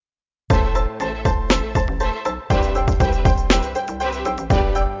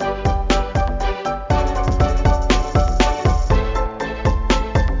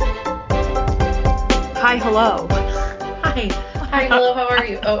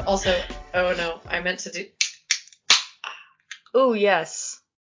Oh, also, oh no, I meant to do. Oh, yes.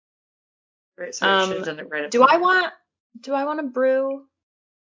 Right, so I should have done it right up Do here. I want to brew?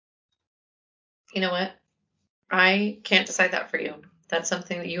 You know what? I can't decide that for you. That's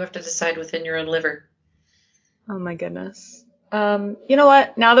something that you have to decide within your own liver. Oh my goodness. You know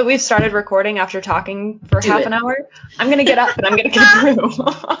what? Now that we've started recording after talking for half an hour, I'm gonna get up and I'm gonna get a brew.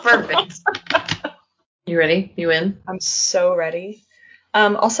 Perfect. You ready? You in? I'm so ready.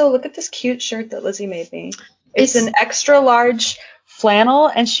 Also, look at this cute shirt that Lizzie made me. It's an extra large flannel,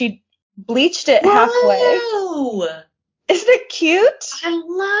 and she bleached it halfway. Whoa! Isn't it cute? I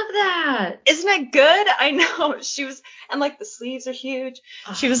love that. Isn't it good? I know. And like the sleeves are huge.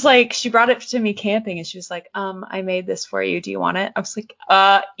 She was like, she brought it to me camping, and she was like, I made this for you. Do you want it? I was like,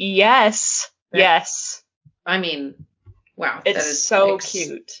 yes. Yes. I mean, wow. It's that is so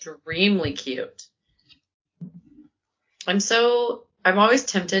cute. Extremely cute. I'm always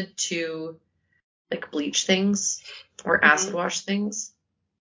tempted to like bleach things or acid wash things,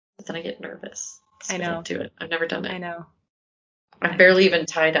 but then I get nervous. So I know. I don't do it. I've never done it. I know. I've barely even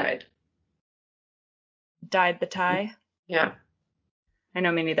tie-dyed. Dyed the tie? Yeah. I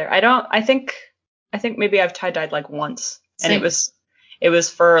know, me neither. I think maybe I've tie-dyed like once. Same. And it was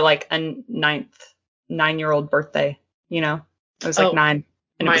for like a 9-year-old birthday, you know? It was like 9.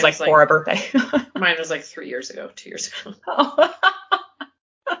 And it was like for a birthday. Mine was like 3 years ago, 2 years ago. Oh.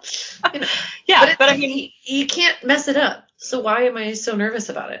 Yeah, but I mean, you can't mess it up. So why am I so nervous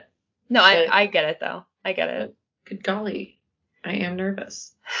about it? No, I get it though. I get it. Good golly, I am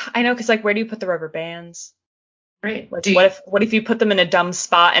nervous. I know, because like, where do you put the rubber bands? Right. Like, what if you put them in a dumb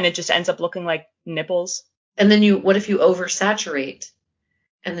spot and it just ends up looking like nipples? And then what if you oversaturate,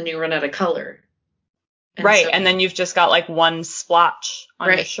 and then you run out of color? And then you've just got like one splotch on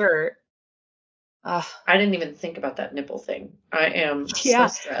your shirt. I didn't even think about that nipple thing. I am so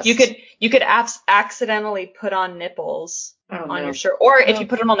stressed. You could accidentally put on nipples on your shirt, or if you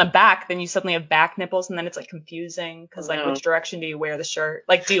put them on the back, then you suddenly have back nipples, and then it's like confusing because like, which direction do you wear the shirt?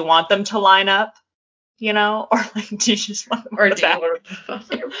 Like, do you want them to line up, you know, or like, do you just want them on the back? On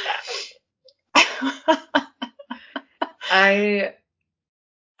your back? I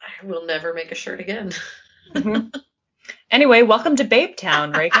will never make a shirt again. Mm-hmm. Anyway, welcome to Babe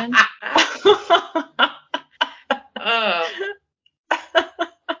Town, Reagan.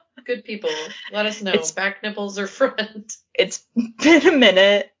 Good people, let us know. Back nipples or front. It's been a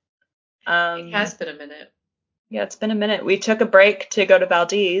minute. It has been a minute. Yeah, it's been a minute. We took a break to go to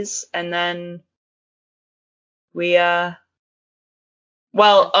Valdez, and then we I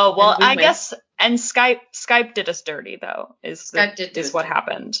guess, and Skype did us dirty though. Is what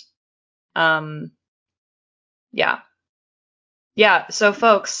happened. Yeah. So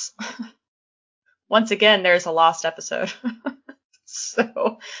folks, once again, there's a lost episode.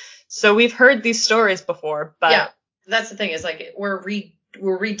 So we've heard these stories before, but yeah, that's the thing, is like we're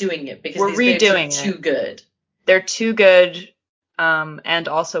redoing it because these babes are too good. They're too good, and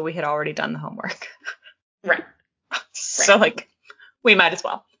also we had already done the homework. Right. So like, we might as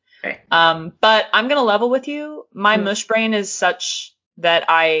well. Right. But I'm gonna level with you. My mush brain is such that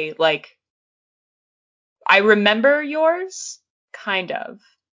I remember yours, kind of.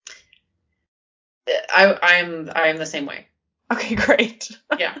 I'm the same way. Okay, great.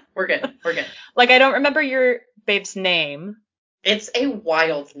 Yeah, we're good. Like, I don't remember your babe's name. It's a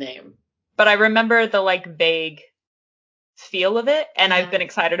wild name. But I remember the like vague feel of it, and I've been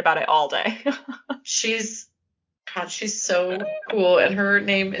excited about it all day. She's so cool, and her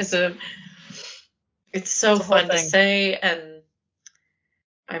name is it's so fun to say, and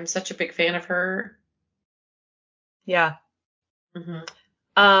I'm such a big fan of her. Yeah.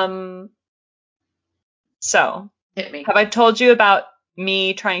 Mm-hmm. So, hit me. Have I told you about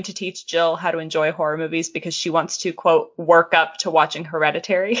me trying to teach Jill how to enjoy horror movies because she wants to, quote, work up to watching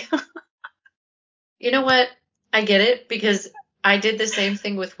Hereditary? You know what? I get it, because I did the same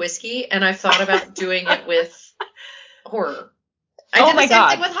thing with whiskey, and I've thought about doing it with horror. I did the same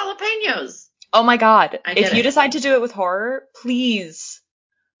thing with jalapenos. Oh my God. If you decide to do it with horror, please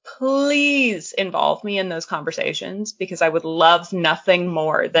involve me in those conversations, because I would love nothing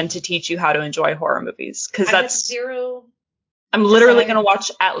more than to teach you how to enjoy horror movies. Because I'm literally going to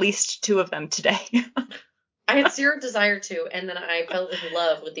watch at least 2 of them today. I had zero desire to, and then I fell in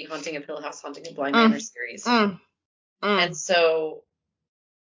love with the Haunting of Hill House, Haunting of Bly Manor series. And so,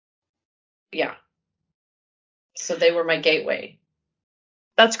 yeah. So they were my gateway.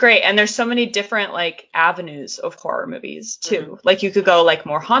 That's great. And there's so many different like avenues of horror movies too. Like you could go like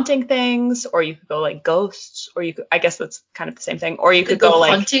more haunting things, or you could go like ghosts, or you could, I guess that's kind of the same thing. Or you could go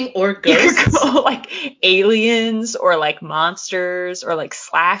like haunting or ghosts. You could go like aliens or like monsters or like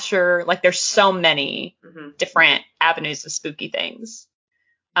slasher. Like there's so many different avenues of spooky things.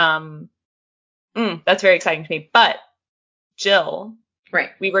 That's very exciting to me. But Jill,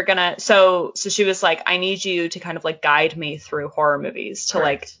 right. We were gonna, so she was like, I need you to kind of like guide me through horror movies to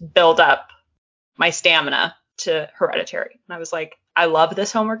like build up my stamina to Hereditary. And I was like, I love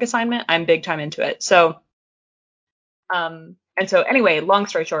this homework assignment. I'm big time into it. So, and so anyway, long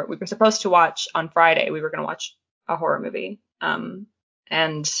story short, we were supposed to watch on Friday. We were going to watch a horror movie. And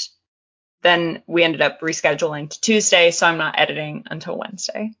then we ended up rescheduling to Tuesday. So I'm not editing until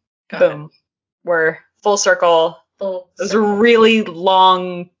Wednesday. Boom. We're full circle. It was a really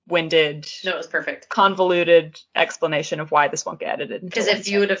long-winded, no, it was perfect, convoluted explanation of why this won't get edited. Because if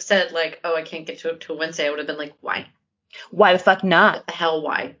you would have said like, "Oh, I can't get to it till Wednesday," I would have been like, "Why? Why the fuck not? What the hell?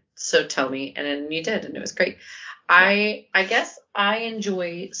 Why?" So tell me, and then you did, and it was great. I guess I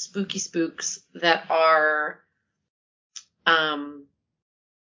enjoy spooky spooks that are,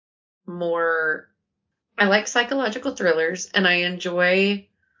 more. I like psychological thrillers, and I enjoy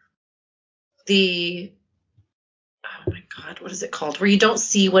the. Oh my God, what is it called? Where you don't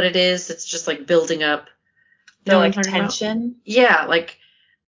see what it is. It's just like building up. You know, like tension? About? Yeah, like,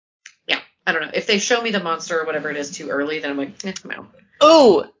 yeah, I don't know. If they show me the monster or whatever it is too early, then I'm like, I'm out.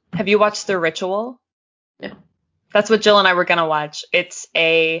 Ooh, have you watched The Ritual? No. That's what Jill and I were going to watch. It's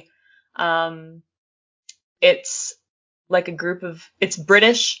it's like a group of, it's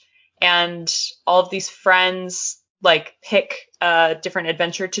British, and all of these friends like pick a different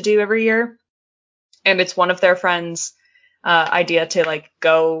adventure to do every year. And it's one of their friends' idea to like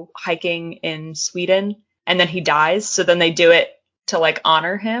go hiking in Sweden, and then he dies. So then they do it to like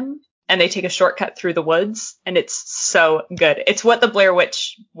honor him, and they take a shortcut through the woods, and it's so good. It's what the Blair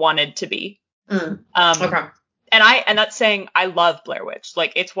Witch wanted to be. Okay. And that's saying I love Blair Witch.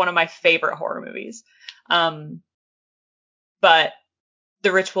 Like it's one of my favorite horror movies. But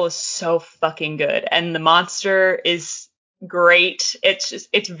The Ritual is so fucking good, and the monster is great.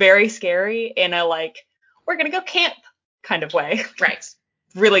 It's very scary in a like, we're gonna go camp kind of way. Right.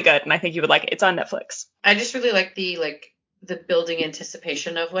 Really good, and I think you would like it. It's on Netflix. I just really like the building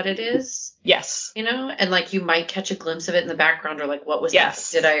anticipation of what it is. Yes. You know, and like you might catch a glimpse of it in the background, or like, what was that?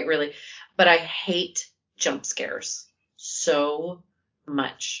 Did I really? But I hate jump scares so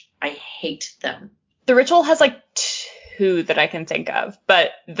much. I hate them. The Ritual has like 2 that I can think of,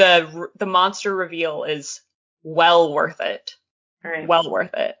 but the monster reveal is well worth it. All right. Well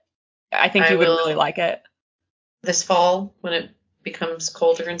worth it. I think you would really like it. This fall, when it becomes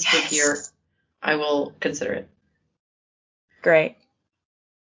colder and spookier, I will consider it. Great.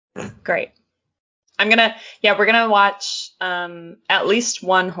 We're gonna watch at least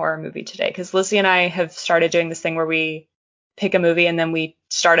one horror movie today, because Lizzie and I have started doing this thing where we pick a movie and then we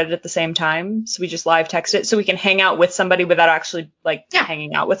start it at the same time. So we just live text it so we can hang out with somebody without actually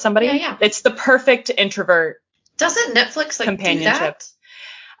hanging out with somebody. Yeah. It's the perfect introvert. Doesn't Netflix companionship. Do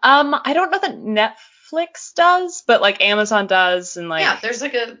that? I don't know that Netflix does, but like Amazon does, and like there's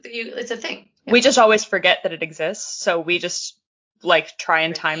like it's a thing. Yeah. We just always forget that it exists, so we just like try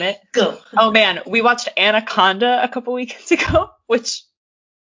and time it. Go. Oh man, we watched Anaconda a couple weekends ago, which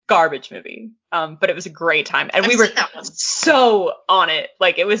garbage movie. But it was a great time, and we were so on it.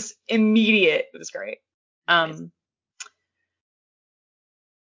 Like it was immediate. It was great.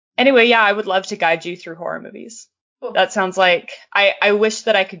 Anyway, yeah, I would love to guide you through horror movies. Cool. That sounds like I wish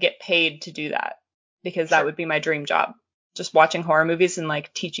that I could get paid to do that, because that would be my dream job. Just watching horror movies and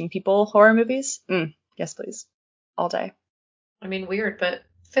like teaching people horror movies. Yes, please. All day. I mean, weird, but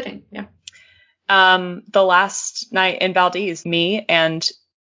fitting. Yeah. The last night in Valdez, me and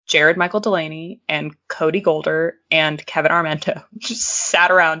Jared Michael Delaney and Cody Golder and Kevin Armento just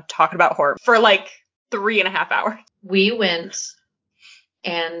sat around talking about horror for like 3.5 hours. We went,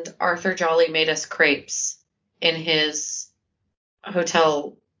 and Arthur Jolly made us crepes in his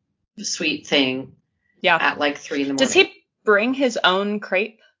hotel suite thing. Yeah. At like 3 a.m. Does he bring his own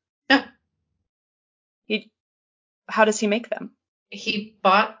crepe? No. How does he make them? He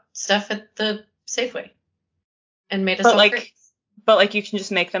bought stuff at the Safeway and made us all crepes. But like you can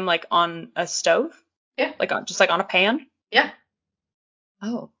just make them like on a stove? Yeah. Like on a pan? Yeah.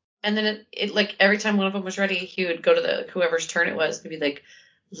 Oh. And then it like every time one of them was ready, he would go to whoever's turn it was, maybe like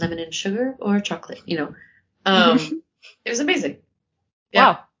lemon and sugar or chocolate, you know. It was amazing. Yeah.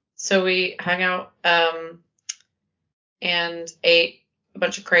 Wow. So we hung out and ate a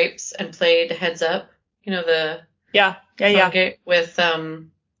bunch of crepes and played Heads Up, you know, the Yeah. With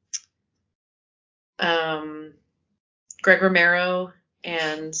Greg Romero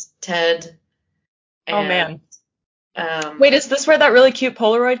and Ted. And, oh man. Wait, is this where that really cute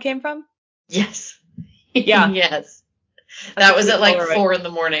Polaroid came from? Yes. Yeah. Yes. That was at like Polaroid. 4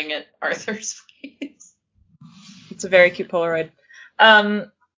 a.m. at Arthur's place. It's a very cute Polaroid.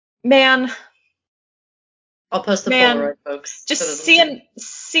 Man. I'll post the Polaroid, folks. Just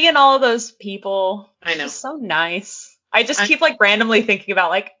seeing all of those people. I know. It's so nice. I just keep like randomly thinking about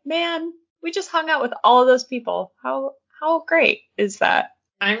like, man, we just hung out with all of those people. How great is that?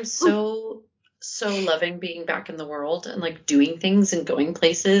 I'm so loving being back in the world and like doing things and going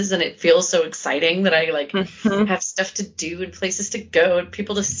places, and it feels so exciting that I like have stuff to do and places to go and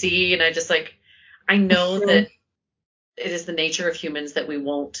people to see, and I just like I know that it is the nature of humans that we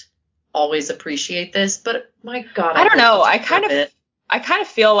won't always appreciate this, but my God, I don't know. I kind of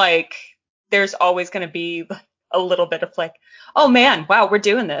feel like there's always going to be a little bit of like, oh man, wow, we're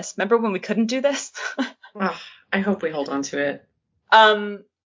doing this. Remember when we couldn't do this? Oh, I hope we hold on to it.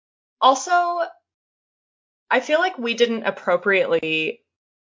 Also, I feel like we didn't appropriately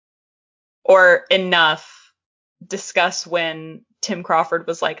or enough discuss when Tim Crawford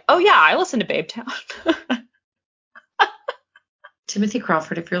was like, oh yeah, I listen to Babetown. Timothy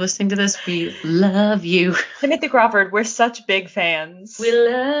Crawford, if you're listening to this, we love you. Timothy Crawford, we're such big fans. We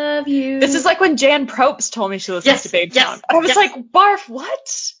love you. This is like when Jan Probst told me she listens to Babetown. Yes, I was like, barf, what?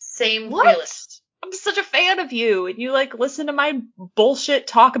 Same feeling. I'm such a fan of you, and you like listen to my bullshit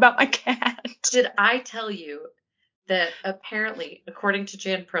talk about my cat. Did I tell you that apparently, according to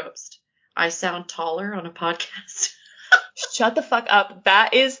Jan Probst, I sound taller on a podcast? Shut the fuck up.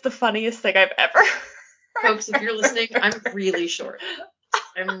 That is the funniest thing I've ever heard. Folks, if you're listening, I'm really short.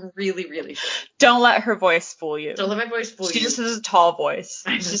 I'm really, really short. Don't let her voice fool you. Don't let my voice fool you. She just has a tall voice.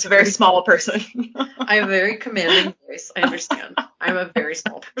 She's just a very small person. I have a very commanding voice. I understand. I'm a very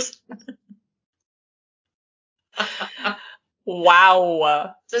small person.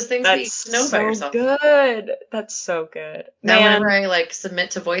 Wow. Those things that you know about yourself. Good. That's so good. Now, whenever I like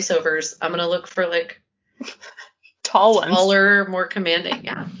submit to voiceovers, I'm gonna look for like taller, more commanding.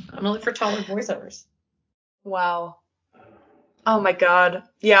 Yeah, I'm gonna look for taller voiceovers. Wow. Oh my God.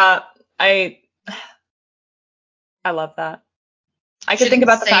 Yeah, I love that. I could think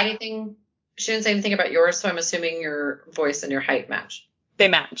about the fact. She didn't say anything about yours, so I'm assuming your voice and your height match. They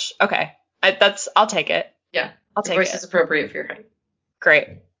match. Okay. I'll take it. Yeah. I'll take it. Your voice is appropriate for your height.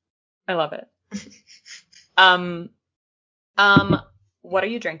 Great. I love it. What are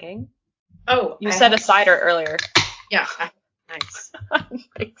you drinking? Oh, you said a cider earlier. Yeah. Nice.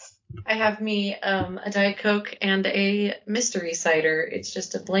 Thanks. I have me a Diet Coke and a mystery cider. It's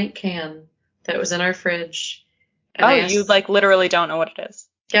just a blank can that was in our fridge. And you like literally don't know what it is.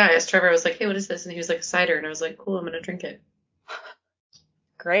 Yeah, I asked Trevor, I was like, hey, what is this? And he was like, cider. And I was like, cool, I'm going to drink it.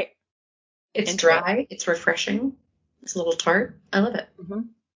 Great. It's dry. It's refreshing. It's a little tart. I love it. Mm-hmm.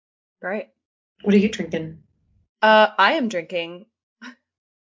 Right. What are you drinking? I am drinking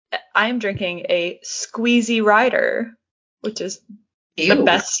a Squeezy Rider, which is the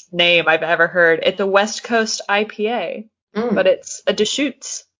best name I've ever heard. It's a West Coast IPA, but it's a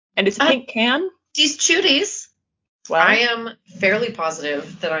Deschutes, and it's a pink can. These Chuties. Well, I am fairly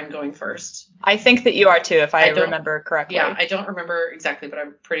positive that I'm going first. I think that you are too, if I remember correctly. Yeah, I don't remember exactly, but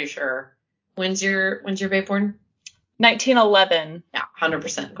I'm pretty sure. When's your babe born? 1911. Yeah,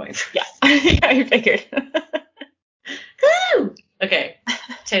 100% going first. Yeah, I figured. Woo! Okay,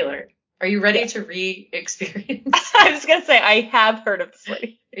 Taylor, are you ready to re-experience? I was gonna say I have heard of this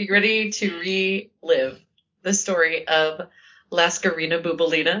lady. Are you ready to relive the story of Lascarina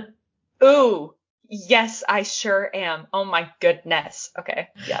Bubalina? Ooh. Yes, I sure am. Oh my goodness. Okay.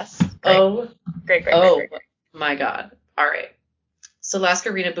 Yes. Great. Oh. Great. My God. All right. So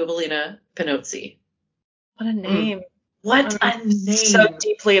Lascarina Bubalina Pinozzi. What a name. What a name. So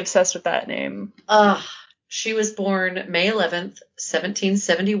deeply obsessed with that name. She was born May 11th,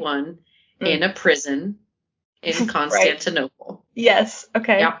 1771 in a prison in Constantinople. Right. Yes.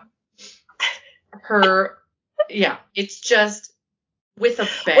 Okay. Yeah. It's just with a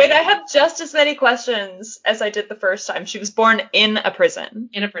bang. Wait, I have just as many questions as I did the first time. She was born in a prison.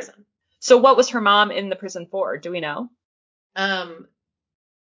 In a prison. So what was her mom in the prison for? Do we know?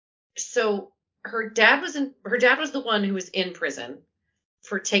 So her dad was the one who was in prison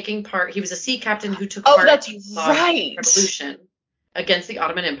for taking part. He was a sea captain who took part in the revolution against the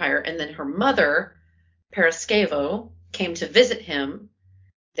Ottoman Empire. And then her mother, Paraskevo, came to visit him.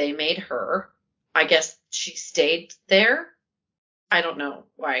 They made her. I guess she stayed there. I don't know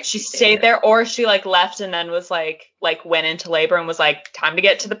why she stayed there, or she like left and then was like went into labor and was like, time to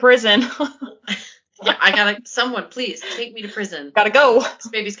get to the prison. Yeah, someone please take me to prison. Gotta go. This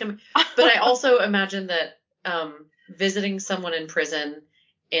baby's coming. But I also imagine that visiting someone in prison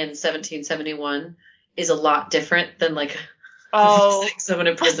in 1771 is a lot different than like visiting someone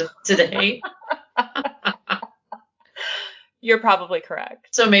in prison today. You're probably correct.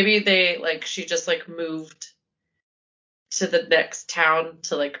 So maybe she just like moved to the next town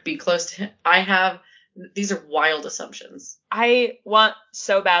to like be close to him. These are wild assumptions. I want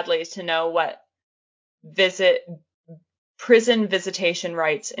so badly to know what prison visitation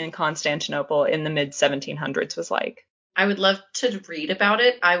rights in Constantinople in the mid 1700s was like. I would love to read about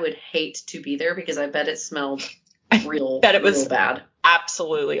it. I would hate to be there because I bet it smelled real bad.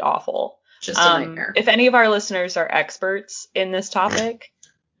 Absolutely awful. Just a nightmare. If any of our listeners are experts in this topic,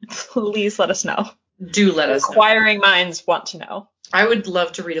 please let us know. Do let us know. Inquiring minds want to know. I would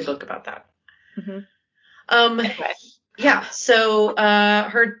love to read a book about that. Mm-hmm. Okay. Yeah, so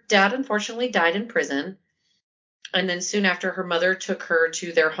her dad unfortunately died in prison, and then soon after her mother took her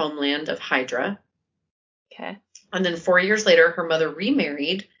to their homeland of Hydra. Okay. And then 4 years later, her mother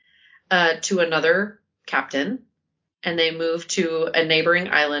remarried to another captain, and they moved to a neighboring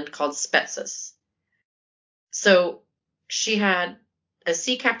island called Spetses. So she had a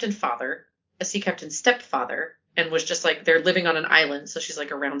sea captain father, a sea captain stepfather, and was just like, they're living on an island, so she's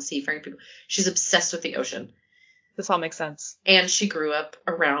like around seafaring people. She's obsessed with the ocean. This all makes sense. And she grew up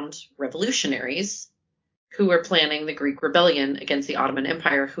around revolutionaries who were planning the Greek rebellion against the Ottoman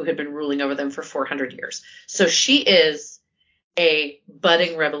Empire, who had been ruling over them for 400 years. So she is a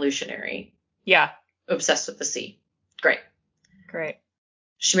budding revolutionary. Yeah. Obsessed with the sea. Great.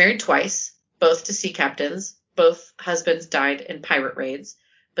 She married twice, both to sea captains. Both husbands died in pirate raids,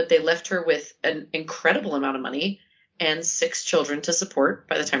 but they left her with an incredible amount of money and 6 children to support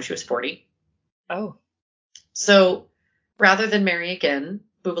by the time she was 40. Oh. So rather than marry again,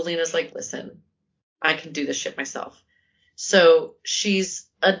 Bubalina's like, listen, I can do this shit myself. So she's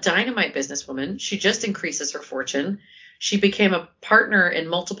a dynamite businesswoman. She just increases her fortune. She became a partner in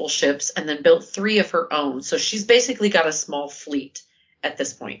multiple ships and then built 3 of her own. So she's basically got a small fleet at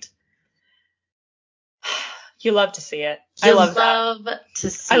this point. You love to see it. I love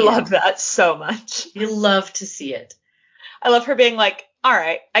that so much. You love to see it. I love her being like, all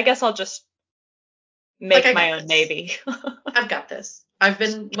right, I guess I'll just make my own navy. I've got this. I've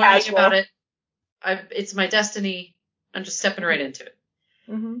been learning about it. It's my destiny. I'm just stepping right into it.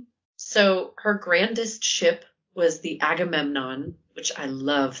 Mm-hmm. So her grandest ship was the Agamemnon, which I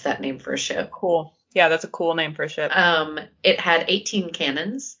love that name for a ship. Cool. Yeah, that's a cool name for a ship. It had 18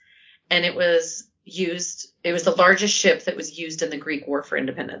 cannons, and it was the largest ship that was used in the Greek War for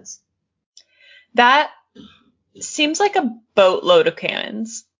Independence. That seems like a boatload of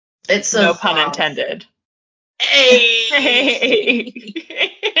cannons. It's no pun intended. Hey!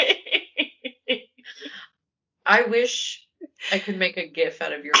 I wish I could make a gif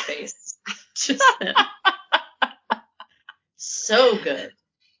out of your face. Just then. So good.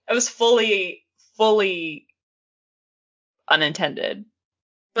 It was fully unintended.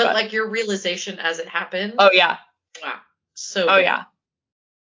 But like your realization as it happened. Oh yeah. Wow. So good. Yeah.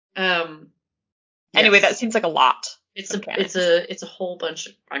 Anyway, that seems like a lot. It's a whole bunch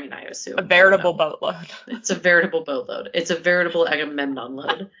of, I assume. A veritable boatload. It's a veritable boatload. It's a veritable Agamemnon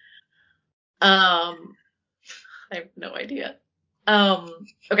load. I have no idea.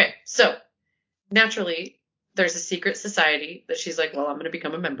 Okay, so naturally there's a secret society that she's like, well, I'm going to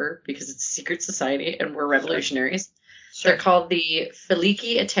become a member because it's a secret society and we're revolutionaries. Sure. They're called the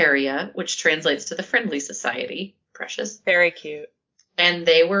Philiki Eteria, which translates to the Friendly Society. Precious. Very cute. And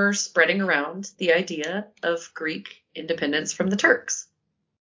they were spreading around the idea of Greek independence from the Turks.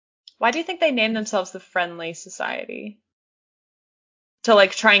 Why do you think they named themselves the Friendly Society? To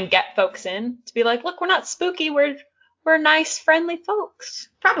like try and get folks in? To be like, look, we're not spooky, we're nice, friendly folks.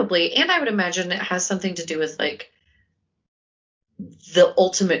 Probably. And I would imagine it has something to do with like the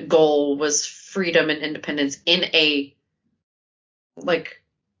ultimate goal was freedom and independence in a like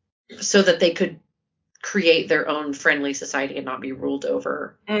so that they could create their own friendly society and not be ruled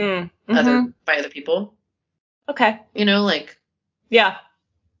over by other people. Okay. Like yeah.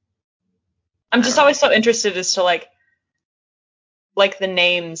 I'm just always so interested as to like the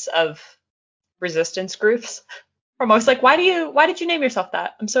names of resistance groups. I'm always like, why did you name yourself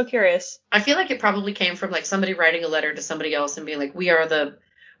that? I'm so curious. I feel like it probably came from like somebody writing a letter to somebody else and being like, we are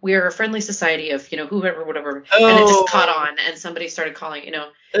a friendly society of, whoever, whatever. Oh. And it just caught on and somebody started calling,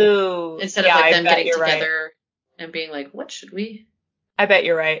 instead of like them getting together and being like, what should we? I bet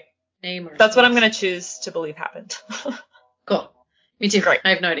you're right. Name ourselves. That's what I'm going to choose to believe happened. Cool. Me too. Great. I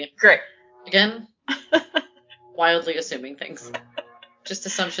have no idea. Great. Again, wildly assuming things. Just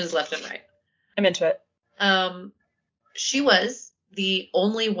assumptions left and right. I'm into it. She was the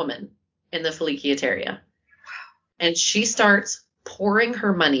only woman in the Filikietaria. And she starts pouring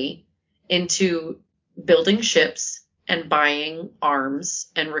her money into building ships and buying arms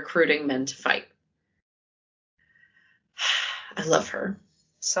and recruiting men to fight. I love her.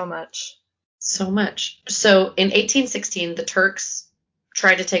 So much. So much. So in 1816, the Turks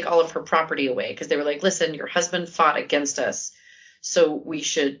tried to take all of her property away because they were like, listen, your husband fought against us, so we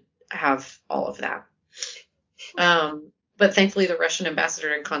should have all of that. But thankfully, the Russian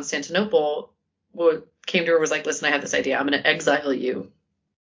ambassador in Constantinople came to her, was like, listen, I have this idea. I'm going to exile you.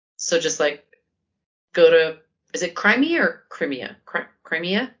 So just like go to, is it Crimea or Crimea?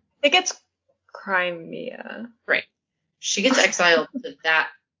 Crimea? I think it's Crimea. Right. She gets exiled to that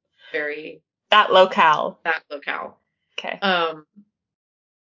locale. Okay.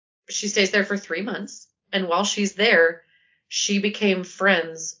 She stays there for 3 months. And while she's there, she became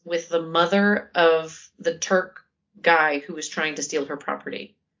friends with the mother of the Turk guy who was trying to steal her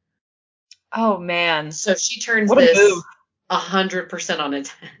property. Oh, man. So she turns this 100% on its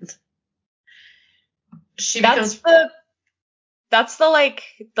head. That's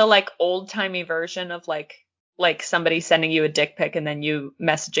the old-timey version of like somebody sending you a dick pic and then you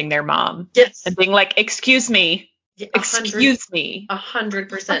messaging their mom. Yes. And being like, excuse me. Excuse me.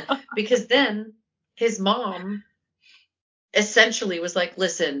 100%. Because then his mom essentially was like,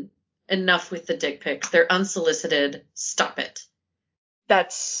 listen, enough with the dick pics. They're unsolicited. Stop it.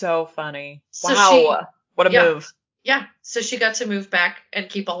 That's so funny. So wow. What a move. Yeah. So she got to move back and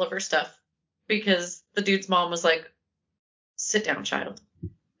keep all of her stuff because the dude's mom was like, sit down, child,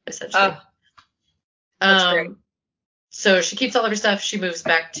 essentially. That's great. So she keeps all of her stuff. She moves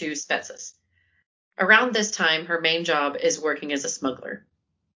back to Spetses. Around this time, her main job is working as a smuggler.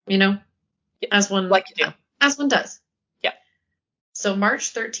 You know? As one does. Yeah. So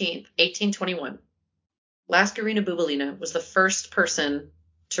March 13th, 1821, Laskarina Bubalina was the first person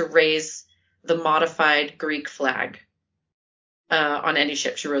to raise the modified Greek flag on any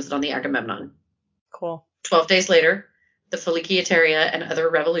ship. She rose it on the Agamemnon. Cool. 12 days later, the Filikietaria and other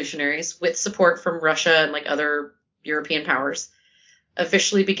revolutionaries, with support from Russia and like other European powers,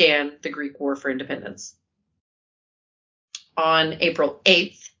 officially began the Greek War for Independence. On April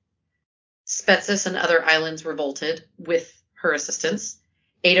 8th, Spetses and other islands revolted with her assistance,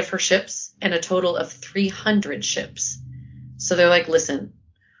 8 of her ships, and a total of 300 ships. So they're like, listen,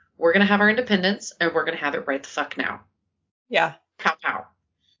 we're going to have our independence, and we're going to have it right the fuck now. Yeah. Pow, pow.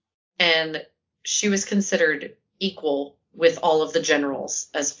 And she was considered equal with all of the generals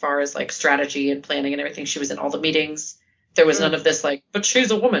as far as like strategy and planning and everything. She was in all the meetings. There was none of this like, but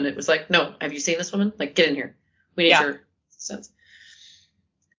she's a woman. It was like, no, have you seen this woman? Like, get in here. We need your assistance.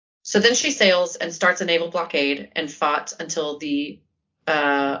 So then she sails and starts a naval blockade and fought until the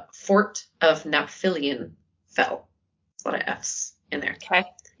fort of Naphtalion fell. There's a lot of F's in there. Okay.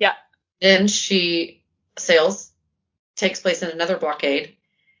 Yeah. Then she sails, takes place in another blockade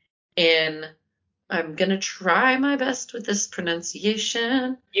in, I'm going to try my best with this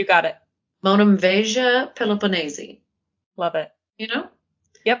pronunciation. You got it. Monemvasia Peloponnese. Love it. You know?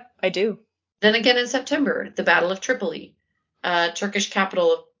 Yep, I do. Then again in September, the Battle of Tripoli, Turkish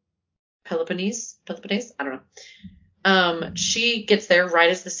capital of Peloponnese? I don't know. She gets there right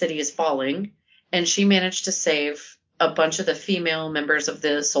as the city is falling, and she managed to save a bunch of the female members of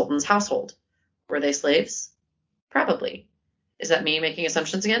the Sultan's household. Were they slaves? Probably. Is that me making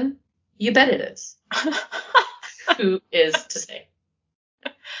assumptions again? You bet it is. Who is to say?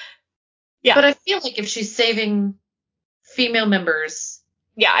 Yeah. But I feel like if she's saving female members...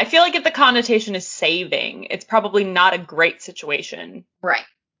 Yeah, I feel like if the connotation is saving, it's probably not a great situation. Right.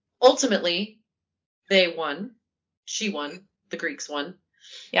 Ultimately, they won. She won. The Greeks won.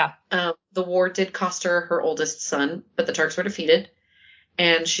 Yeah. The war did cost her her oldest son, but the Turks were defeated,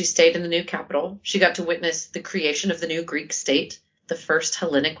 and she stayed in the new capital. She got to witness the creation of the new Greek state, the first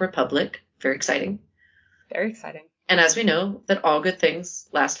Hellenic Republic. Very exciting. Very exciting. And as we know, that all good things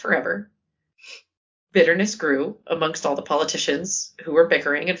last forever. Bitterness grew amongst all the politicians who were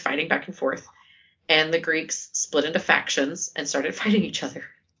bickering and fighting back and forth, and the Greeks split into factions and started fighting each other.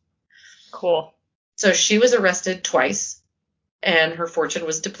 Cool. So she was arrested twice, and her fortune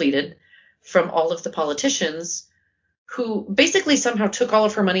was depleted from all of the politicians who basically somehow took all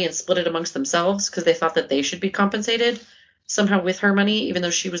of her money and split it amongst themselves because they thought that they should be compensated somehow with her money, even though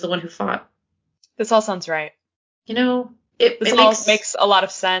she was the one who fought. This all sounds right. You know, it makes a lot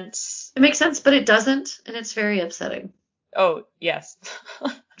of sense. It makes sense, but it doesn't, and it's very upsetting. Oh, yes.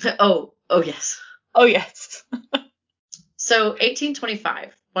 Oh, yes. Oh, yes. So,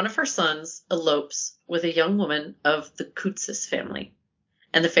 1825, one of her sons elopes with a young woman of the Kutsis family.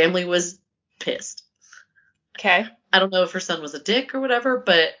 And the family was pissed. Okay. I don't know if her son was a dick or whatever,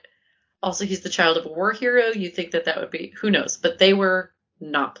 but also he's the child of a war hero. You think that would be, who knows? But they were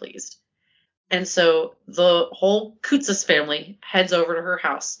not pleased. And so the whole Kutsis family heads over to her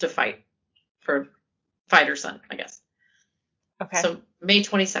house to fight her son, I guess. Okay. So May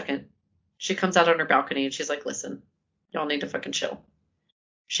 22nd, she comes out on her balcony and she's like, listen, y'all need to fucking chill.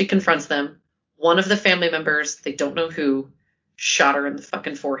 She confronts them. One of the family members, they don't know who, shot her in the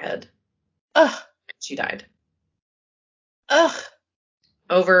fucking forehead. Ugh. She died. Ugh.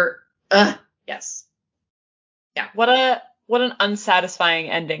 Yes. Yeah. What an unsatisfying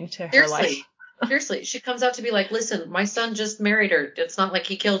ending to her life. Seriously. She comes out to be like, listen, my son just married her. It's not like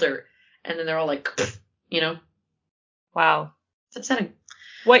he killed her. And then they're all like, you know. Wow. It's upsetting.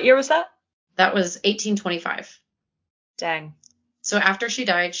 What year was that? That was 1825. Dang. So after she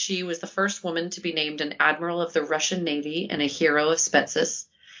died, she was the first woman to be named an admiral of the Russian Navy and a hero of Spetses.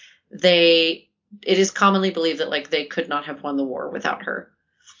 It is commonly believed that like they could not have won the war without her.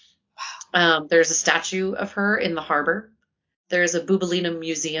 There's a statue of her in the harbor. There's a Bubalina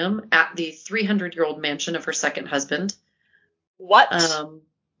museum at the 300-year-old mansion of her second husband. What? Wow.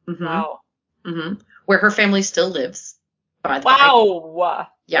 Mm-hmm. Where her family still lives. By the way.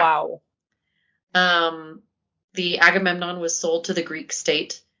 Yeah. Wow. The Agamemnon was sold to the Greek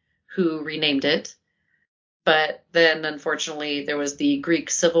state, who renamed it. But then, unfortunately, there was the Greek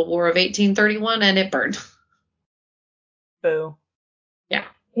Civil War of 1831, and it burned. Boo. Yeah.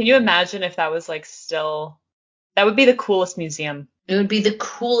 Can you imagine if that was like still... That would be the coolest museum. It would be the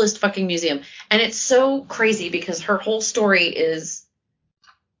coolest fucking museum. And it's so crazy because her whole story is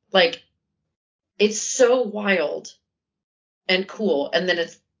like, it's so wild and cool. And then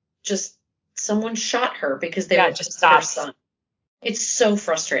it's just someone shot her because they were just her son. It's so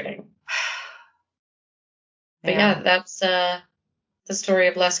frustrating. But yeah, that's the story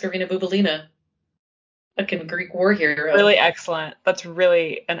of Laskarina Bubalina. Fucking Greek war hero. Really excellent. That's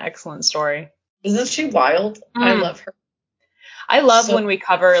really an excellent story. Isn't she wild? I love her. I love when we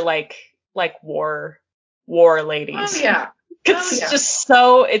cover like war ladies. Oh yeah.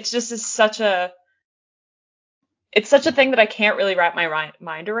 It's such a thing that I can't really wrap my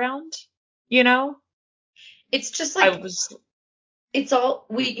mind around, you know? It's just like it's all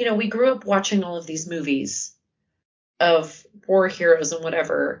we grew up watching all of these movies of war heroes and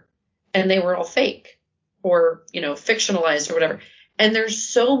whatever, and they were all fake or, fictionalized or whatever. And there's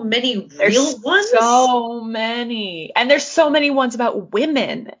so many real ones. So many. And there's so many ones about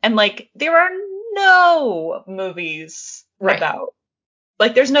women. And like there are no movies about,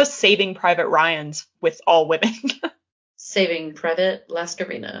 like, there's no Saving Private Ryan's with all women. Saving Private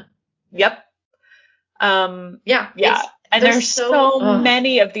Laskarina. Yep. Yeah. And there's so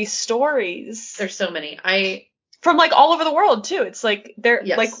many of these stories. There's so many. From like all over the world too. It's like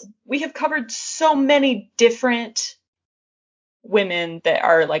like we have covered so many different women that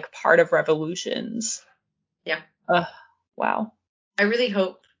are like part of revolutions. Yeah. Wow. I really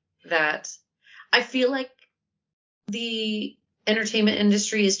hope that, I feel like the entertainment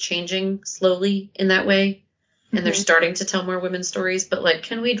industry is changing slowly in that way, and they're starting to tell more women's stories, but like,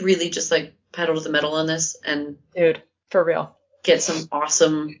 can we really just like pedal to the metal on this and dude, for real, get some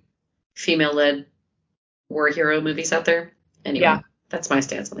awesome female-led war hero movies out there? Anyway, that's my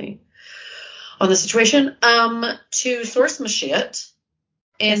stance on the situation. To source my shit,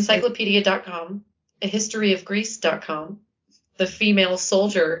 encyclopedia.com, ahistoryofgreece.com,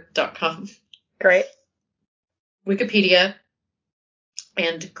 thefemalesoldier.com. Great. Wikipedia,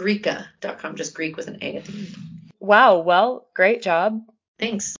 and Greeka.com, just Greek with an A at the end. Wow, well, great job.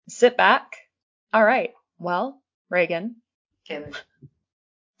 Thanks. Sit back. All right. Well, Reagan. Taylor.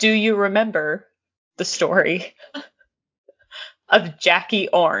 Do you remember the story of Jackie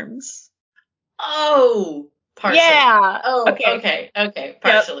Ormes? Oh, partially. Yeah. Oh, okay.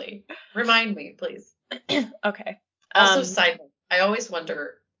 Partially. Yep. Remind me, please. Okay. Also, side note, I always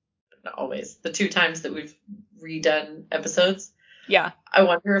wonder, not always, the 2 times that we've redone episodes. Yeah. I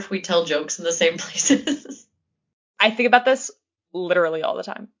wonder if we tell jokes in the same places. I think about this literally all the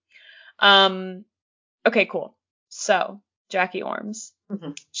time. Okay, cool. So, Jackie Ormes.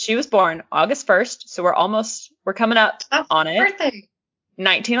 Mm-hmm. She was born August 1st, so we're coming up on it. Birthday.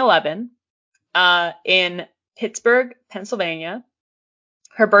 1911, in Pittsburgh, Pennsylvania.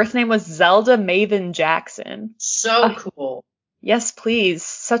 Her birth name was Zelda Maven Jackson. So cool. Yes, please.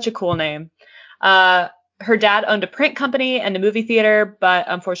 Such a cool name. Her dad owned a print company and a movie theater, but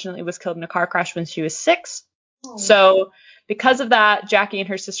unfortunately was killed in a car crash when she was 6. Oh. So because of that, Jackie and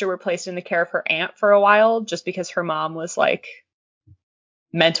her sister were placed in the care of her aunt for a while, just because her mom was like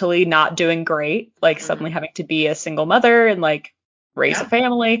mentally not doing great, like suddenly having to be a single mother and like raise a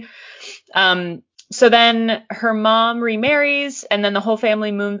family. So then her mom remarries, and then the whole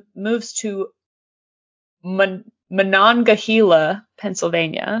family moves to Monongahela,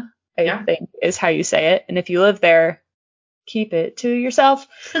 Pennsylvania, I think is how you say it. And if you live there, keep it to yourself.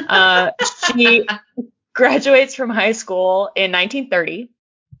 She graduates from high school in 1930.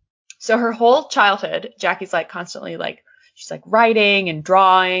 So her whole childhood, Jackie's like constantly like, she's like writing and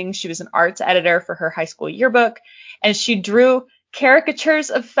drawing. She was an arts editor for her high school yearbook, and she drew caricatures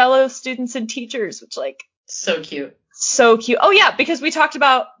of fellow students and teachers, which like so cute. So cute. Oh yeah, because we talked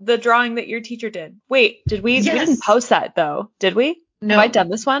about the drawing that your teacher did. Wait, did we? Yes. We didn't post that though, did we? No. Have I done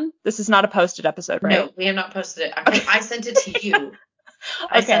this one? This is not a posted episode, right? No, we have not posted it. Okay. I sent it to you.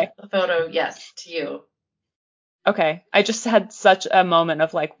 I sent the photo, yes, to you. Okay. I just had such a moment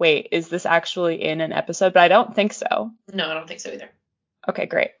of like, wait, is this actually in an episode? But I don't think so. No, I don't think so either. Okay,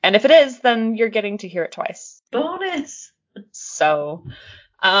 great. And if it is, then you're getting to hear it twice. Bonus. So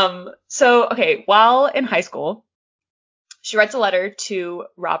okay, while in high school, she writes a letter to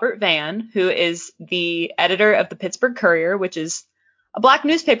Robert Vann, who is the editor of the Pittsburgh Courier, which is a black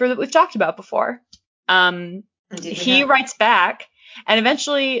newspaper that we've talked about before. He writes back, and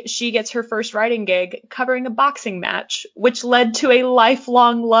eventually she gets her first writing gig covering a boxing match, which led to a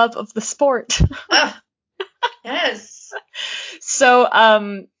lifelong love of the sport. Yes. So,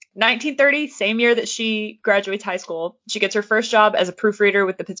 1930, same year that she graduates high school, she gets her first job as a proofreader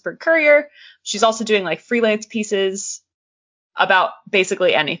with the Pittsburgh Courier. She's also doing like freelance pieces about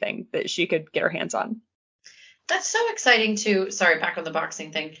basically anything that she could get her hands on. That's so exciting too. Sorry, back on the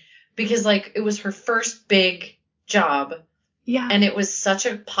boxing thing, because like it was her first big job. Yeah. And it was such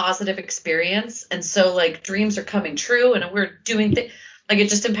a positive experience. And so like dreams are coming true, and we're doing things like it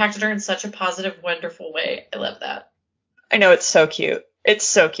just impacted her in such a positive, wonderful way. I love that. I know, it's so cute. It's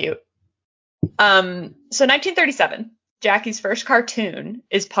so cute. So 1937, Jackie's first cartoon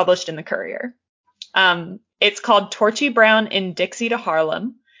is published in the Courier. It's called Torchy Brown in Dixie to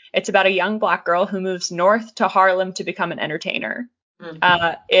Harlem. It's about a young black girl who moves north to Harlem to become an entertainer.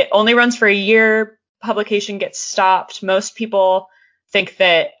 Mm-hmm. It only runs for a year. Publication gets stopped. Most people think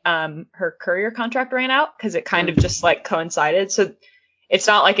that her Courier contract ran out because it kind of just like coincided. So it's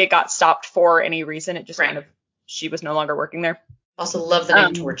not like it got stopped for any reason. It just kind of, she was no longer working there. Also love the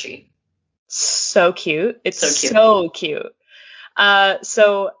name Torchy. So cute. It's so cute.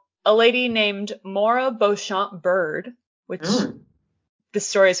 So a lady named Maura Beauchamp Bird, which this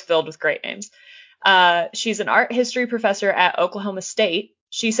story is filled with great names. She's an art history professor at Oklahoma State.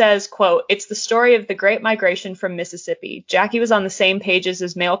 She says, quote, "It's the story of the Great Migration from Mississippi. Jackie was on the same pages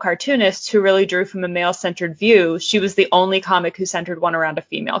as male cartoonists who really drew from a male-centered view. She was the only comic who centered one around a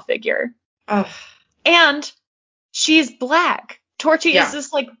female figure." Oh. And she's black. Torchy is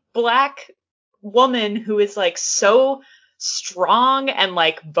this like black woman who is like so strong and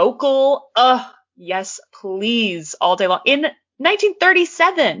like vocal. Yes, please, all day long. In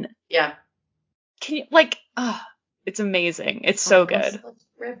 1937. Yeah. Can you like, it's amazing. It's so good.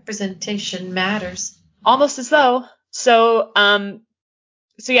 Representation matters. Almost as though. So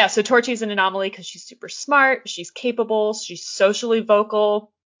Torchy's an anomaly because she's super smart. She's capable. She's socially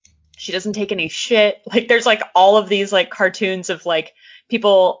vocal. She doesn't take any shit. Like there's like all of these like cartoons of like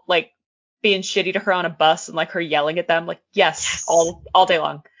people like being shitty to her on a bus and like her yelling at them. Like, yes. all day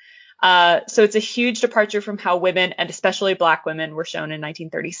long. So it's a huge departure from how women, and especially black women, were shown in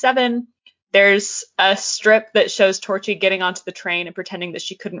 1937. There's a strip that shows Torchy getting onto the train and pretending that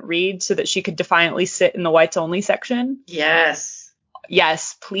she couldn't read so that she could defiantly sit in the whites only section. Yes.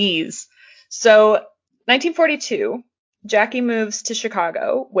 Yes, please. So 1942, Jackie moves to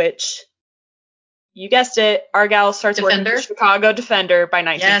Chicago, which, you guessed it, our gal starts working for Chicago Defender by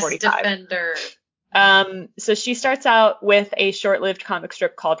 1945. Yes, Defender. So she starts out with a short-lived comic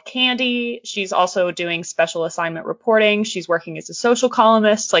strip called Candy. She's also doing special assignment reporting. She's working as a social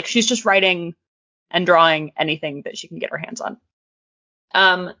columnist. Like, she's just writing and drawing anything that she can get her hands on.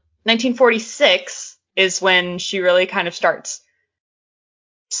 1946 is when she really kind of starts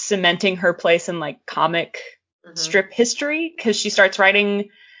cementing her place in like comic strip history, because she starts writing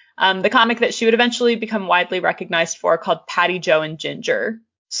the comic that she would eventually become widely recognized for, called Patty, Joe, and Ginger.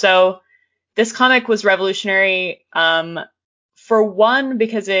 So this comic was revolutionary, for one,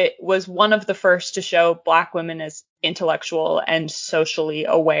 because it was one of the first to show black women as intellectual and socially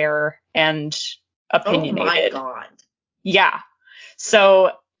aware and opinionated. Oh my God. Yeah.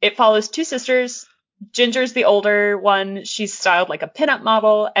 So it follows two sisters. Ginger's the older one. She's styled like a pinup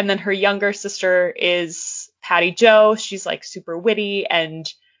model. And then her younger sister is Patty Jo. She's like super witty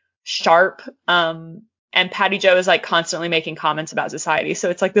and sharp. And Patty Jo is like constantly making comments about society.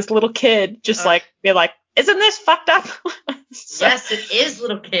 So it's like this little kid just like, be like, isn't this fucked up? Yes, it is,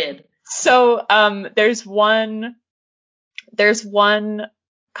 little kid. So there's one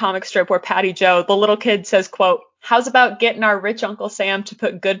comic strip where Patty Jo, the little kid, says, quote, "How's about getting our rich Uncle Sam to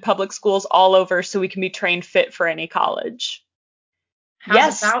put good public schools all over so we can be trained fit for any college?"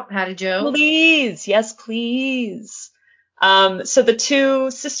 How's about, Patty Jo? Please. Yes, please. So the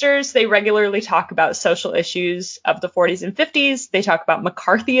two sisters, they regularly talk about social issues of the 40s and 50s. They talk about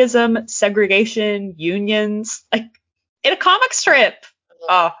McCarthyism, segregation, unions, like in a comic strip.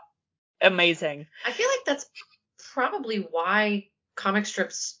 Oh, amazing. I feel like that's probably why comic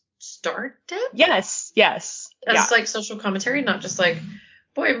strips started. Yes. As like social commentary, not just like,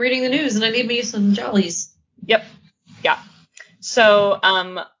 boy, I'm reading the news and I need me some jollies. Yep. Yeah. So,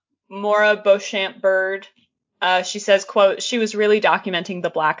 Maura Beauchamp Bird, she says, quote, "She was really documenting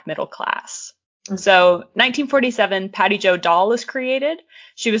the Black middle class." So 1947, Patty Jo doll is created.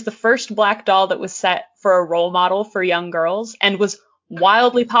 She was the first Black doll that was set for a role model for young girls and was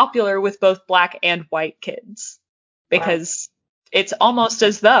wildly popular with both Black and white kids because it's almost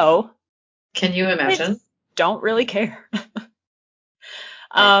as though. Can you imagine? Kids don't really care.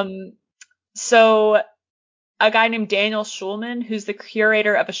 So a guy named Daniel Schulman, who's the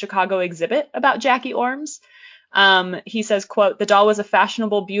curator of a Chicago exhibit about Jackie Ormes, he says, quote, "The doll was a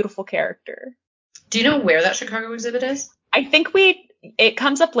fashionable, beautiful character." Do you know where that Chicago exhibit is? I think it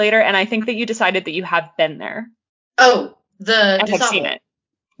comes up later, and I think that you decided that you have been there. Oh, the I have seen it.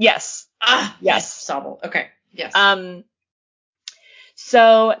 Yes. Yes. DuSable. Okay. Yes.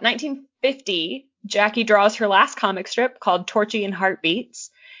 So 1950, Jackie draws her last comic strip called Torchy and Heartbeats.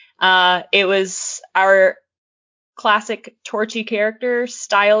 It was our classic Torchy character,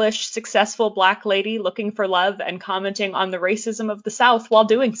 stylish, successful Black lady looking for love and commenting on the racism of the South while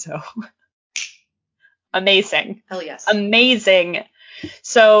doing so. Amazing. Hell yes. Amazing.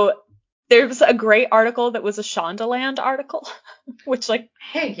 So there was a great article that was a Shondaland article, which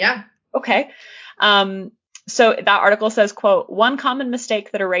hey, yeah. Okay. So that article says, quote, "One common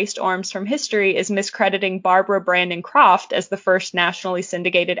mistake that erased Ormes from history is miscrediting Barbara Brandon Croft as the first nationally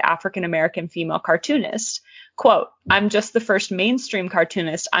syndicated African-American female cartoonist. Quote, I'm just the first mainstream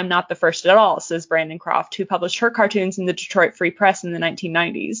cartoonist. I'm not the first at all, says Brandon Croft, who published her cartoons in the Detroit Free Press in the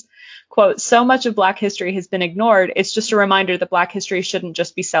 1990s. Quote, so much of Black history has been ignored. It's just a reminder that Black history shouldn't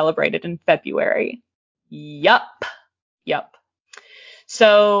just be celebrated in February. Yup.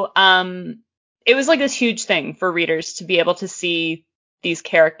 So, it was like this huge thing for readers to be able to see these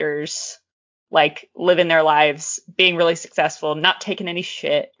characters like living their lives, being really successful, not taking any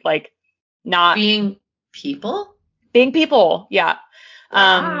shit, like not being people. Yeah.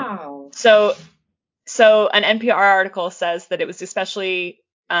 Wow. So an NPR article says that it was especially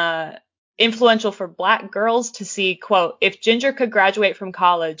influential for Black girls to see, quote, if Ginger could graduate from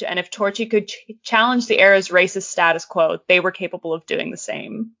college and if Torchy could challenge the era's racist status quo, they were capable of doing the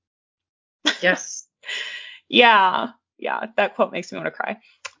same. Yes. Yeah, that quote makes me want to cry.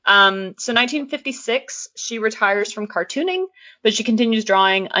 So 1956, she retires from cartooning, but she continues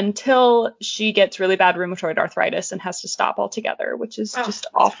drawing until she gets really bad rheumatoid arthritis and has to stop altogether, which is just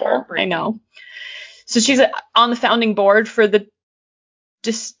awful. I know. So she's on the founding board for the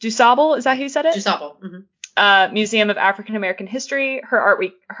DuSable, is that how you said it? DuSable. Mm-hmm. Museum of African American History. Her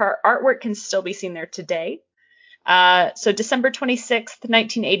artwork can still be seen there today. So December 26th,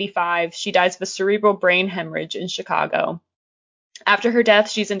 1985, she dies of a cerebral brain hemorrhage in Chicago. After her death,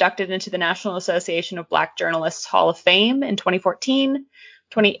 she's inducted into the National Association of Black Journalists Hall of Fame in 2014.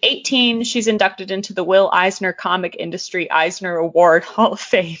 2018, she's inducted into the Will Eisner Comic Industry Eisner Award Hall of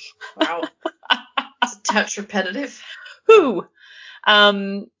Fame. Wow. It's a touch repetitive. Whew.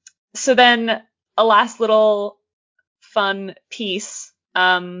 So then a last little fun piece.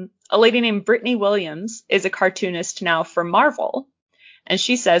 A lady named Brittany Williams is a cartoonist now for Marvel. And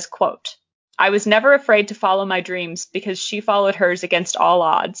she says, quote, I was never afraid to follow my dreams because she followed hers against all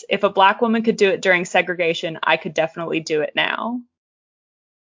odds. If a Black woman could do it during segregation, I could definitely do it now.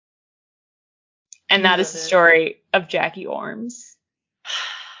 And that is the story of Jackie Ormes.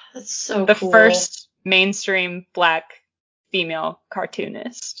 That's so cool. The first mainstream Black female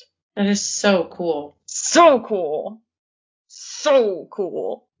cartoonist. That is so cool. So cool. So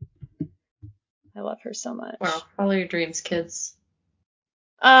cool. I love her so much. Wow. Follow your dreams, kids.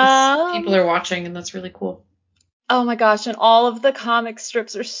 People are watching, and that's really cool. Oh my gosh, and all of the comic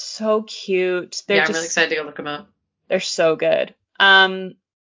strips are so cute. I'm really excited to go look them up. They're so good.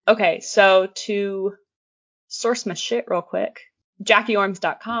 Okay, so to source my shit real quick,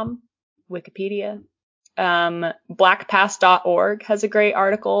 JackieOrmes.com, Wikipedia. Blackpast.org has a great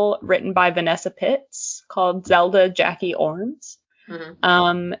article written by Vanessa Pitts called Zelda Jackie Ormes.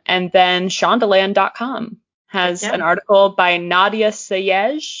 Mm-hmm. And then Shondaland.com has an article by Nadia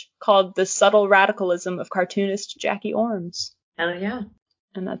Sayej called The Subtle Radicalism of Cartoonist Jackie Orms. Hell yeah.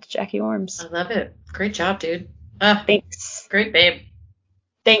 And that's Jackie Orms. I love it. Great job, dude. Thanks. Great babe.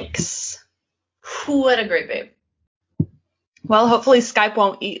 Thanks. What a great babe. Well, hopefully Skype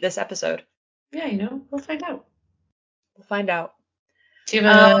won't eat this episode. Yeah, we'll find out. We'll find out. Do you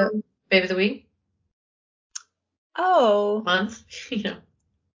have a babe of the week? Oh. Month?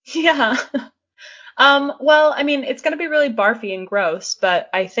 Yeah. Well, I mean, it's going to be really barfy and gross, but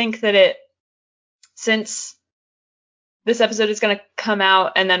I think that since this episode is going to come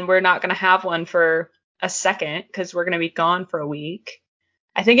out and then we're not going to have one for a second because we're going to be gone for a week,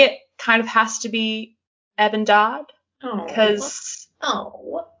 I think it kind of has to be Eb and Dodd because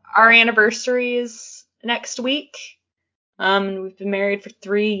our anniversary is next week. We've been married for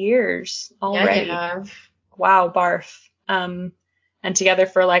 3 years already. Yeah, you have. Wow, barf. And together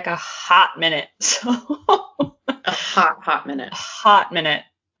for like a hot minute. So a hot minute. A hot minute.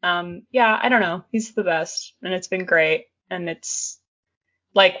 Yeah, I don't know. He's the best, and it's been great. And it's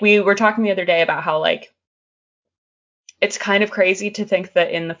like we were talking the other day about how like it's kind of crazy to think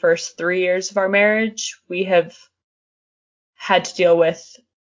that in the first 3 years of our marriage, we have had to deal with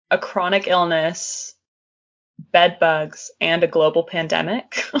a chronic illness, bed bugs, and a global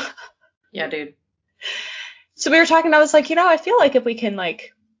pandemic. Yeah, dude. So we were talking, I was like, I feel like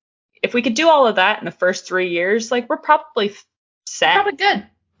if we could do all of that in the first 3 years, like we're probably set. Probably good.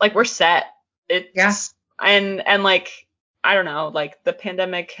 Like we're set. Yeah. And like, I don't know, like the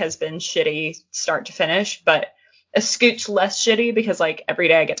pandemic has been shitty start to finish, but a scooch less shitty because like every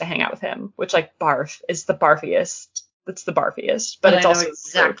day I get to hang out with him, which like barf is the barfiest. It's the barfiest, but it's also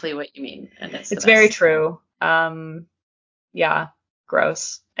exactly what you mean. And it's very true. Yeah,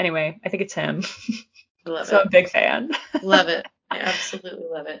 gross. Anyway, I think it's him. Love so it. I'm a big fan. Love it. I absolutely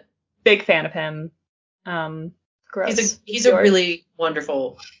love it. Big fan of him. Gross. He's a really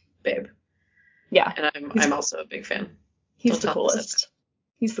wonderful babe. Yeah. And I'm also a big fan. He's the coolest.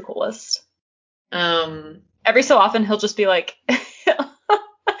 He's the coolest. Every so often he'll just be like,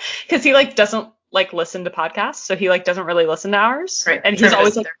 because he like doesn't like listen to podcasts, so he like doesn't really listen to ours. Right. And he's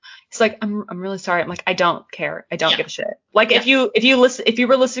always like, he's like, I'm really sorry. I'm like, I don't care. I don't give a shit. Like if you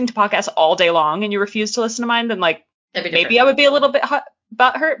were listening to podcasts all day long and you refuse to listen to mine, then like maybe I would be a little bit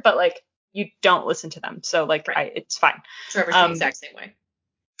butthurt, but like you don't listen to them, so like it's fine. Trevor's the exact same way.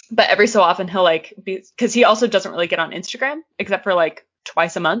 But every so often he'll like because he also doesn't really get on Instagram except for like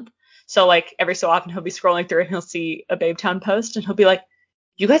twice a month. So like every so often he'll be scrolling through and he'll see a Babetown post and he'll be like,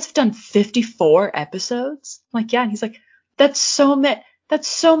 "You guys have done 54 episodes?" I'm like, yeah. And he's like, That's so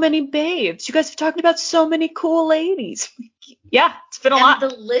many babes. You guys have talked about so many cool ladies. Yeah, it's been a lot.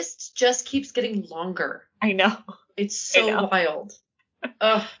 And the list just keeps getting longer. I know. It's so wild.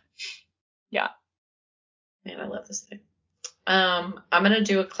 Oh. Yeah. Man, I love this thing. I'm gonna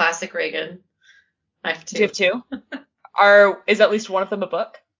do a classic Reagan. I have two. Do you have two? Is at least one of them a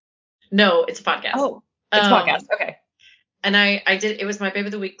book? No, it's a podcast. Oh, it's a podcast. Okay. And I did. It was my babe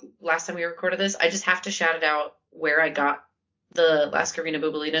of the week last time we recorded this. I just have to shout it out where I got the Las Karina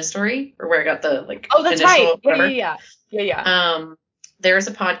Bubalina story, or where I got the like. Oh, that's right. Yeah. There's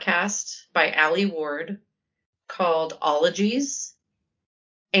a podcast by Allie Ward called Ologies,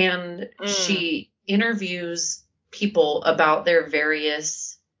 and she interviews people about their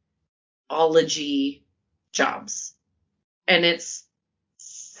various ology jobs, and it's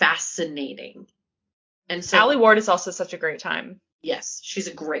fascinating. And so Allie Ward is also such a great time. Yes, she's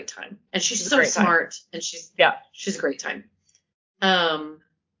a great time, and she's so smart, and she's a great time.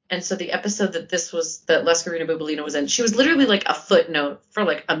 And so the episode that Las Karina Bubalina was in, she was literally like a footnote for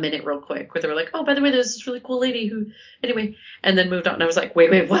like a minute real quick, where they were like, oh, by the way, there's this really cool lady who, anyway, and then moved on. And I was like,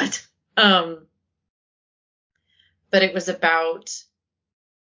 wait, what? But it was about,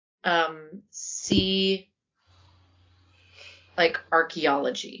 sea, like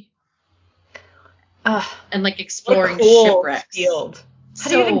archaeology. And like exploring shipwrecks. Field. How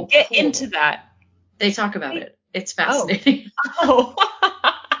do you even get into that? They talk about it. It's fascinating.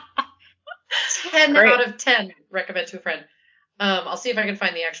 10 out of 10 recommend to a friend. I'll see if I can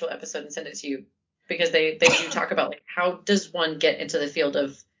find the actual episode and send it to you, because they do talk about like how does one get into the field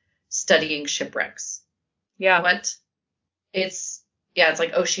of studying shipwrecks. Yeah. What? It's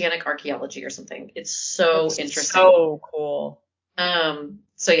like oceanic archaeology or something. It's so interesting. So cool.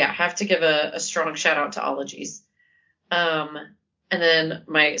 So yeah, have to give a strong shout out to Ologies. And then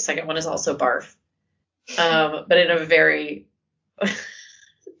my second one is also Barf. But in a very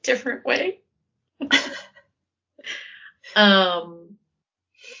different way. In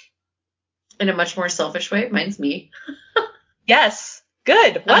a much more selfish way. Mine's me. Yes.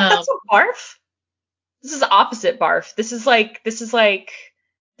 Good. What? That's a Barf? This is opposite barf. This is like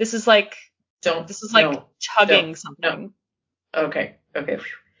chugging something. No. Okay.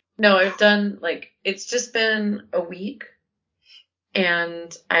 No, I've done, like, it's just been a week,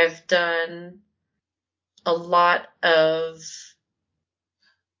 and I've done a lot of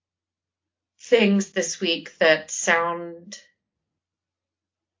things this week that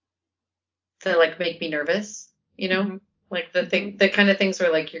like make me nervous, you know? Mm-hmm. Like the kind of things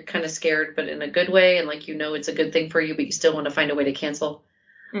where, like, you're kind of scared, but in a good way, and, like, you know it's a good thing for you, but you still want to find a way to cancel.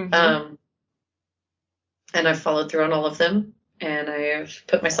 Mm-hmm. And I've followed through on all of them, and I've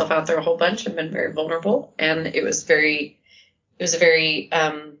put myself out there a whole bunch and been very vulnerable, and it was a very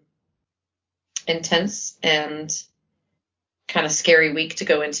intense and kind of scary week to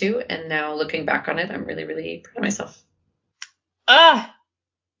go into, and now looking back on it, I'm really, really proud of myself.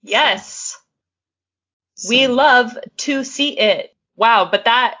 Yes. So. We love to see it. Wow, but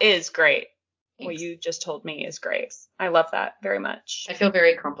that is great. Thanks. What you just told me is great. I love that very much. I feel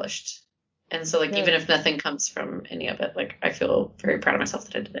very accomplished. And so, like, even if nothing comes from any of it, like, I feel very proud of myself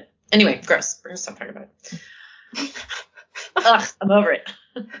that I did it. Anyway, gross. We're going to stop talking about it. Ugh, I'm over it.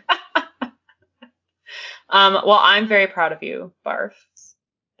 Well, I'm very proud of you, Barf.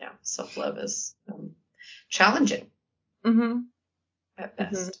 Yeah, self-love is challenging. Mm-hmm. At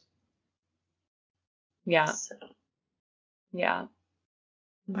best. Mm-hmm. Yeah. So. Yeah.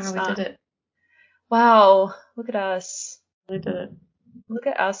 Wow, we did it. Wow, look at us. We did it. Look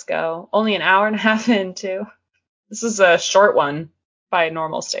at us go. Only an hour and a half in, too. This is a short one by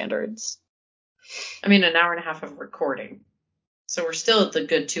normal standards. I mean, an hour and a half of recording. So we're still at the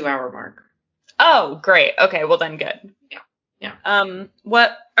good 2-hour mark. Oh, great. Okay, well then good. Yeah.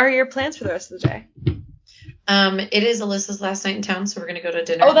 What are your plans for the rest of the day? It is Alyssa's last night in town, so we're going to go to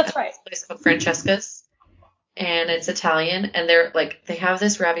dinner. Oh, that's right. At a place called Francesca's. And it's Italian, and they have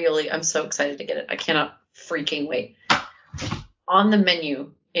this ravioli. I'm so excited to get it. I cannot freaking wait. On the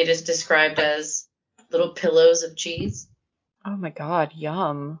menu, it is described as little pillows of cheese. Oh my God,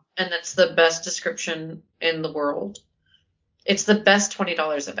 yum. And that's the best description in the world. It's the best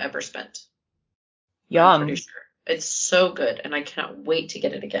 $20 I've ever spent. Yum. I'm pretty sure. It's so good, and I cannot wait to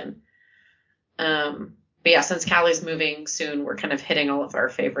get it again. But yeah, since Callie's moving soon, we're kind of hitting all of our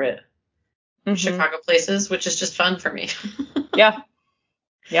favorite Chicago places, which is just fun for me. Yeah.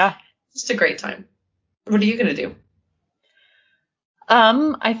 Just a great time. What are you going to do?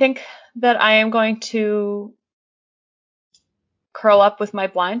 I think that I am going to curl up with my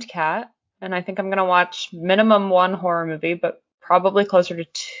blind cat, and I think I'm going to watch minimum 1 horror movie, but probably closer to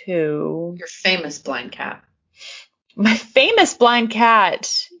 2. Your famous blind cat. My famous blind cat.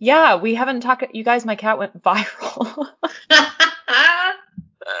 Yeah, we haven't talked. You guys, my cat went viral.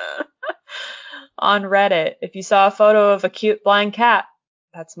 On Reddit. If you saw a photo of a cute blind cat,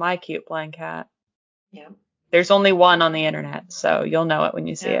 that's my cute blind cat. Yeah. There's only one on the internet, so you'll know it when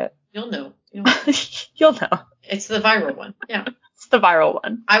you see it. You'll know. You'll know. It's the viral one. Yeah. It's the viral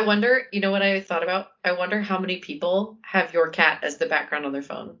one. I wonder, you know what I thought about? I wonder how many people have your cat as the background on their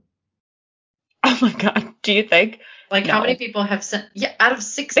phone. Oh my God. Do you think? Like, how many people have sent? Yeah, out of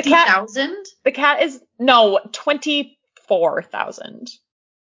 60,000? The cat is, 24,000.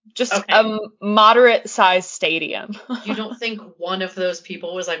 Just okay. A moderate-sized stadium. You don't think one of those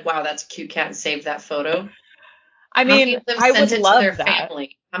people was like, wow, that's a cute cat, and saved that photo? I mean, I would love that.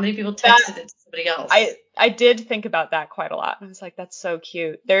 Family? How many people texted it to somebody else? I did think about that quite a lot. I was like, that's so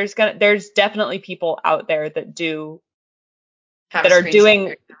cute. There's definitely people out there that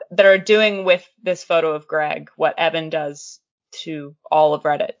are doing with this photo of Greg what Evan does to all of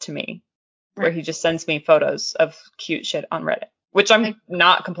Reddit to me, right. Where he just sends me photos of cute shit on Reddit, which I'm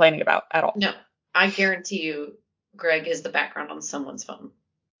not complaining about at all. No, I guarantee you Greg is the background on someone's phone.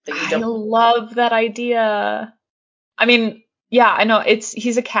 I love that idea. I mean, yeah, I know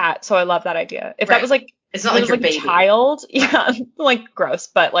he's a cat, so I love that idea. If that was like, it's not like your baby. A child, yeah, like gross,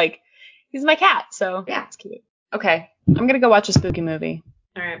 but like he's my cat, so yeah, it's cute. Okay, I'm gonna go watch a spooky movie.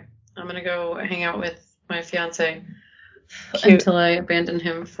 All right, I'm gonna go hang out with my fiance until I abandon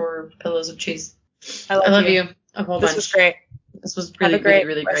him for pillows of cheese. I love you a whole bunch. This was great. This was really, really,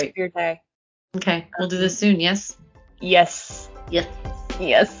 really rest great. Of your day. Okay, we'll do this soon. Yes. Yes. Yes.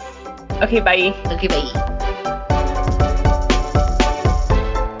 Yes. Okay. Bye. Okay. Bye.